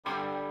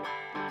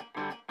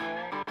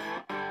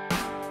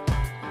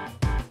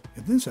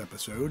this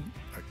episode,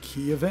 a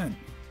key event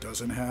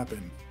doesn't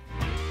happen.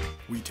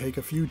 We take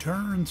a few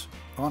turns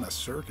on a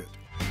circuit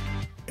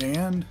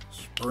and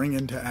spring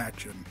into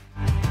action.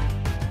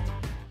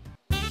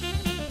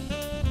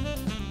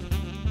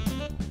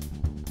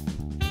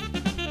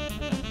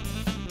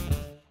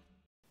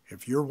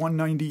 If your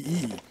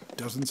 190E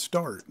doesn't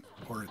start,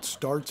 or it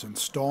starts and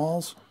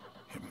stalls,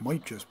 it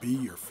might just be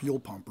your fuel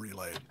pump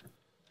relay.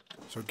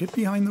 So get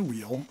behind the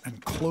wheel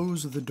and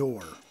close the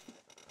door.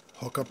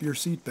 Hook up your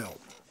seatbelt.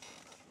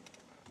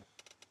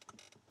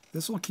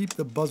 This will keep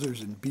the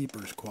buzzers and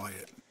beepers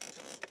quiet.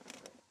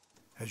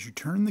 As you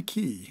turn the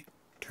key,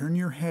 turn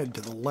your head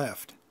to the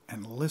left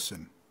and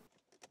listen.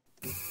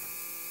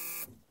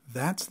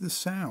 That's the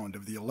sound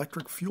of the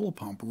electric fuel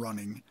pump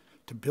running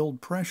to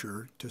build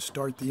pressure to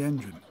start the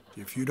engine.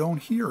 If you don't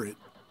hear it,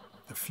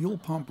 the fuel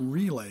pump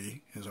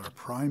relay is our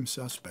prime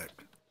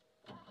suspect.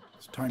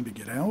 It's time to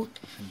get out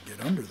and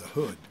get under the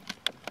hood.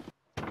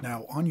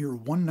 Now on your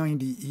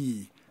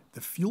 190E, the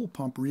fuel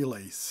pump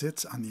relay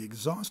sits on the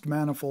exhaust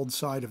manifold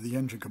side of the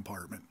engine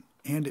compartment,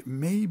 and it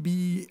may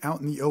be out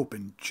in the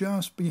open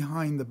just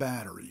behind the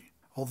battery,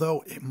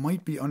 although it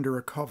might be under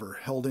a cover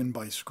held in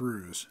by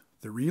screws.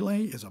 The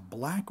relay is a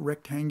black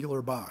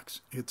rectangular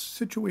box. It's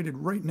situated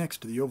right next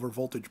to the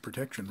overvoltage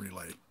protection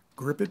relay.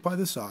 Grip it by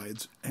the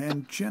sides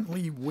and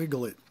gently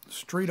wiggle it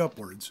straight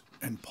upwards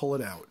and pull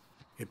it out.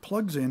 It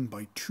plugs in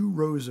by 2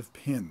 rows of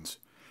pins,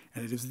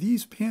 and it is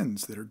these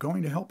pins that are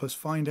going to help us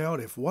find out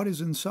if what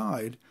is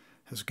inside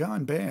has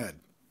gone bad.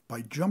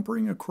 By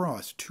jumping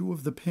across 2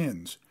 of the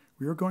pins,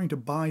 we are going to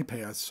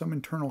bypass some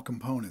internal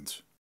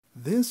components.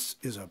 This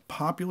is a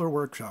popular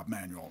workshop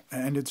manual,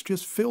 and it's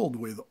just filled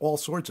with all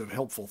sorts of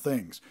helpful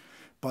things,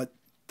 but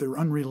they're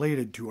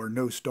unrelated to our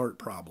no-start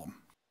problem.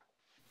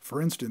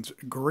 For instance,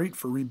 great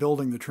for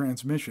rebuilding the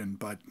transmission,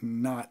 but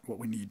not what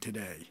we need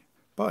today.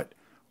 But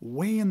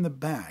way in the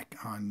back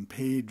on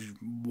page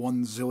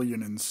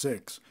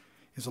 1006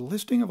 is a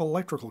listing of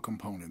electrical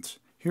components.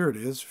 Here it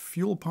is,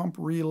 fuel pump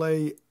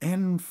relay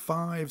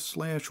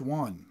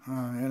N5/1,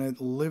 and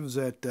it lives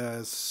at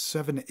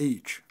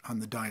 7H on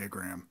the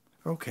diagram.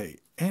 Okay,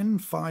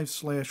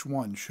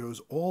 N5/1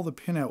 shows all the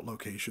pinout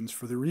locations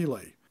for the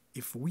relay.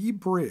 If we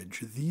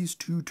bridge these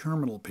 2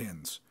 terminal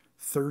pins,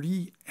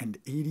 30 and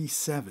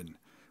 87,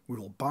 we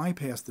will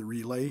bypass the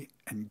relay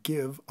and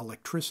give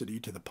electricity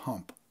to the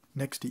pump.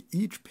 Next to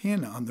each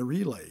pin on the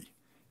relay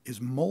is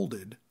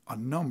molded a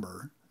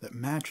number that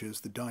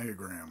matches the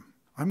diagram.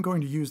 I'm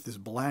going to use this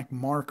black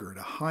marker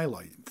to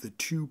highlight the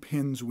 2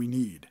 pins we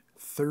need,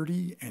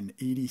 30 and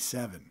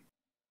 87.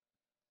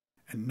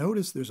 And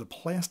notice there's a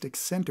plastic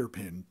center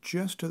pin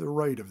just to the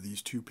right of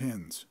these 2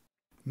 pins.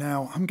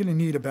 Now I'm going to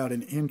need about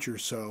 1 inch or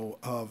so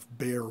of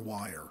bare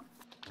wire,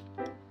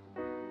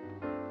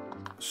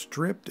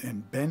 stripped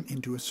and bent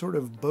into a sort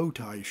of bow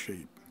tie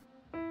shape.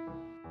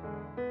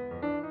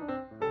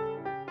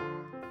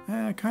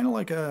 Kind of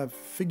like a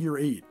figure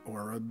 8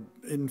 or an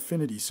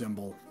infinity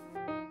symbol.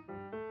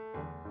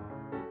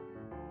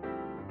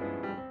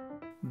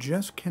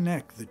 Just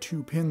connect the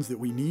 2 pins that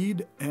we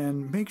need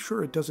and make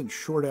sure it doesn't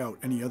short out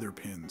any other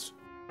pins.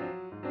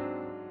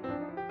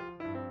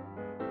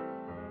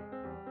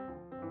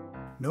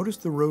 Notice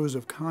the rows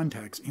of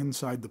contacts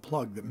inside the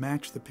plug that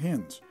match the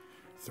pins,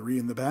 3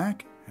 in the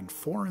back and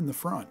 4 in the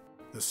front.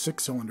 The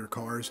 6-cylinder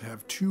cars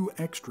have 2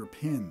 extra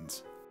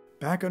pins.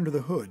 Back under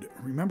the hood,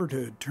 remember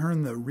to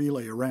turn the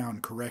relay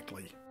around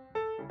correctly.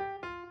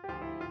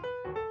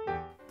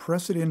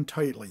 Press it in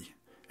tightly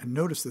and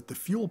notice that the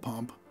fuel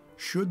pump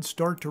should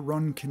start to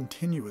run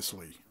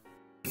continuously.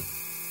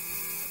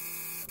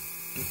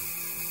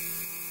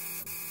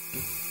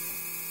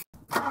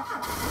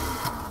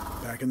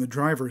 Back in the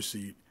driver's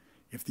seat,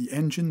 if the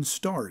engine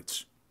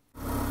starts,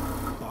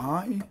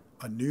 buy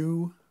a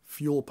new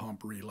fuel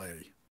pump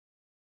relay.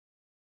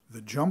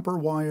 The jumper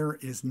wire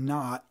is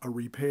not a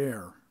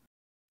repair.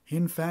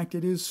 In fact,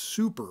 it is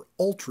super,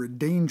 ultra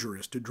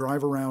dangerous to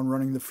drive around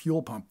running the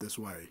fuel pump this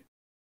way.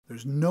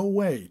 There's no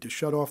way to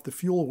shut off the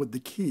fuel with the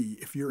key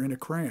if you're in a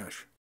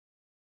crash.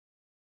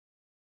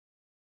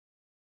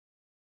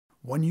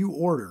 When you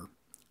order,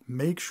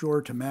 make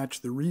sure to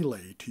match the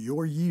relay to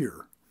your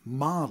year,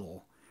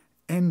 model,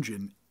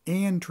 engine,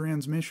 and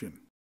transmission.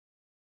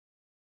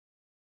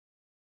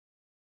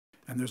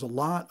 And there's a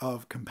lot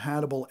of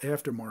compatible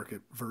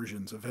aftermarket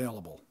versions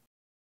available.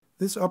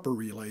 This upper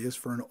relay is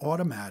for an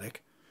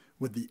automatic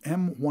with the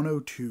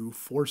M102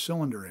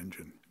 4-cylinder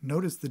engine.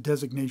 Notice the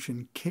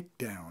designation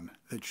kickdown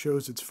that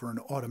shows it's for an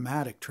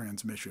automatic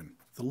transmission.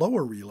 The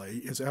lower relay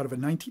is out of a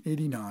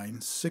 1989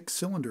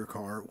 6-cylinder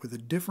car with a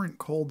different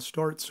cold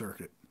start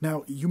circuit.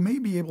 Now, you may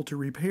be able to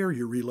repair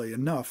your relay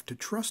enough to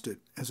trust it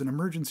as an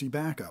emergency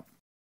backup.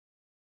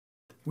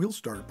 We'll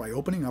start by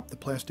opening up the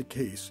plastic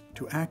case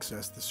to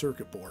access the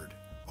circuit board.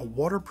 A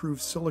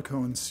waterproof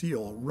silicone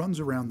seal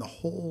runs around the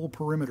whole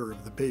perimeter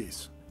of the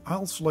base.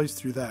 I'll slice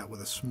through that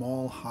with a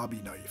small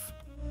hobby knife.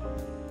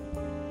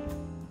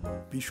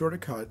 Be sure to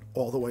cut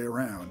all the way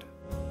around.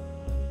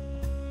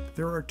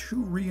 There are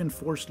 2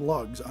 reinforced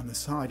lugs on the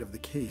side of the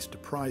case to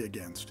pry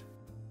against.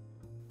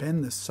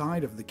 bend the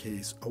side of the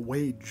case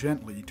away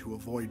gently to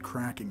avoid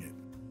cracking it.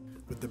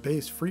 With the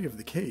base free of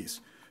the case,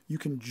 you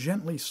can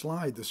gently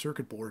slide the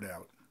circuit board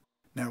out.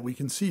 Now we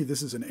can see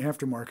this is an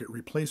aftermarket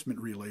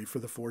replacement relay for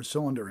the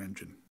 4-cylinder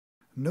engine.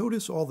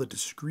 Notice all the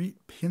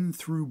discrete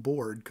pin-through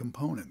board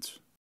components.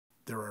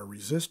 There are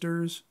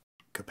resistors,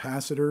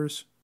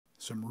 capacitors,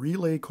 some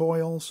relay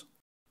coils,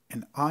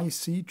 an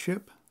IC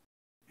chip,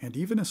 and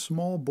even a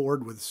small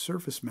board with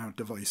surface mount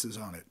devices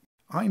on it.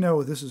 I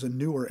know this is a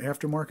newer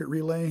aftermarket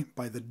relay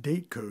by the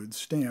date code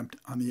stamped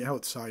on the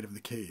outside of the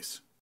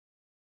case.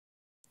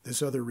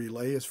 This other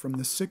relay is from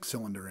the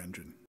 6-cylinder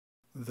engine.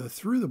 The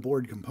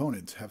through-the-board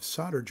components have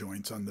solder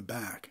joints on the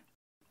back.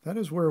 That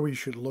is where we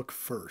should look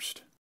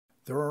first.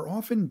 There are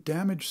often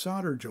damaged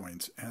solder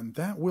joints, and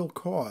that will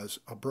cause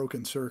a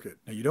broken circuit.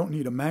 Now, you don't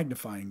need a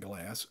magnifying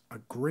glass. A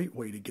great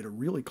way to get a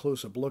really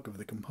close-up look of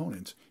the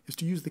components is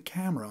to use the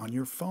camera on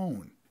your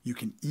phone. You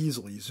can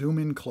easily zoom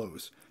in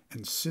close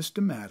and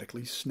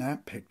systematically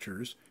snap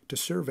pictures to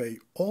survey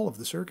all of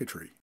the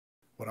circuitry.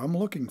 What I'm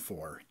looking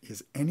for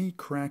is any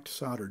cracked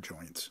solder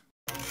joints.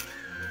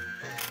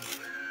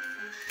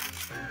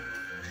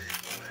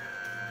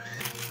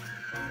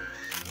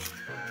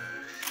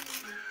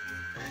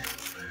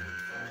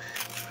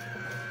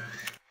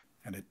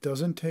 And it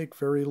doesn't take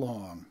very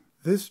long.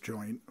 This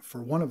joint,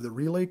 for one of the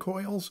relay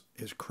coils,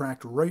 is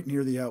cracked right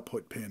near the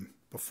output pin.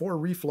 Before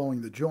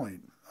reflowing the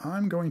joint,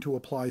 I'm going to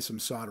apply some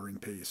soldering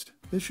paste.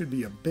 This should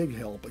be a big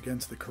help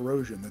against the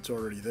corrosion that's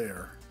already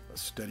there. A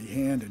steady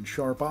hand and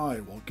sharp eye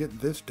will get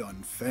this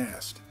done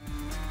fast.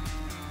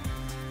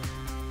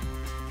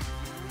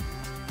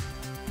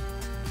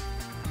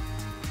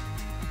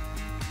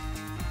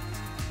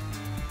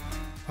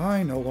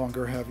 I no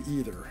longer have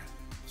either,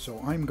 so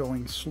I'm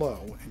going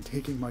slow and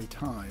taking my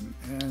time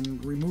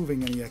and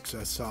removing any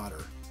excess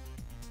solder.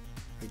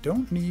 I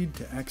don't need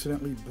to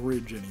accidentally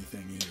bridge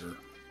anything here.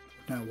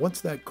 Now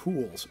once that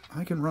cools,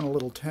 I can run a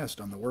little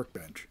test on the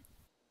workbench.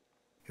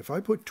 If I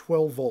put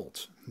 12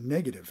 volts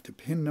negative to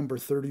pin number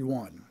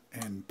 31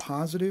 and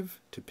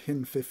positive to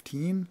pin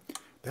 15,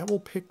 that will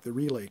pick the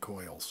relay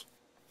coils.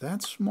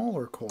 That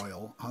smaller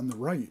coil on the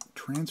right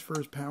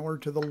transfers power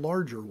to the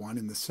larger one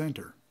in the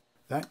center.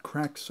 That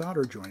cracked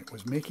solder joint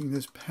was making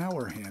this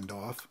power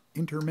handoff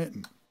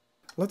intermittent.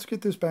 Let's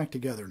get this back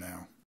together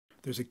now.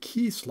 There's a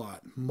key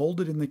slot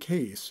molded in the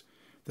case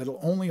that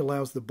only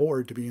allows the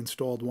board to be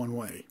installed one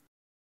way.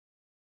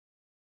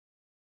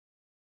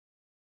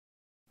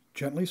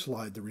 Gently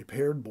slide the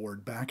repaired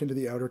board back into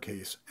the outer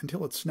case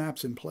until it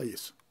snaps in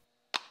place.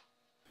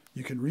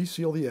 You can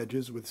reseal the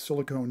edges with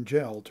silicone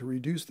gel to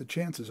reduce the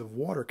chances of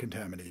water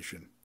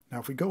contamination. Now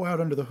if we go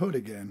out under the hood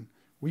again,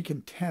 we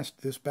can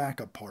test this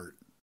backup part.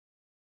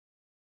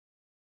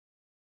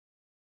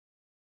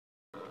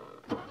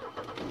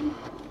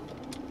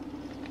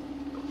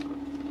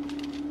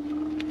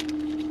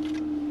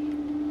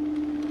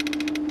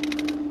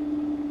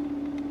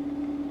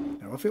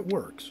 Now if it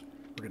works,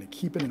 we're going to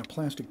keep it in a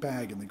plastic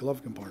bag in the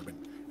glove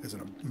compartment as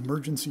an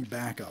emergency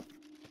backup.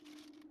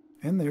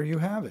 And there you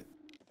have it.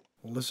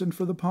 Listen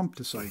for the pump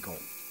to cycle.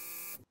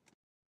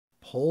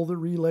 Pull the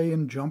relay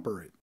and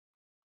jumper it.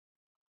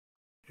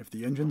 If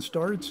the engine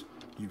starts,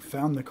 you've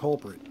found the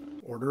culprit.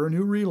 Order a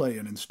new relay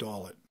and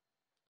install it.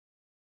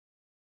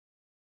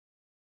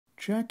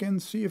 Check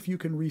and see if you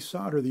can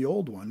resolder the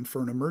old one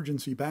for an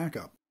emergency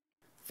backup.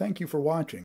 Thank you for watching.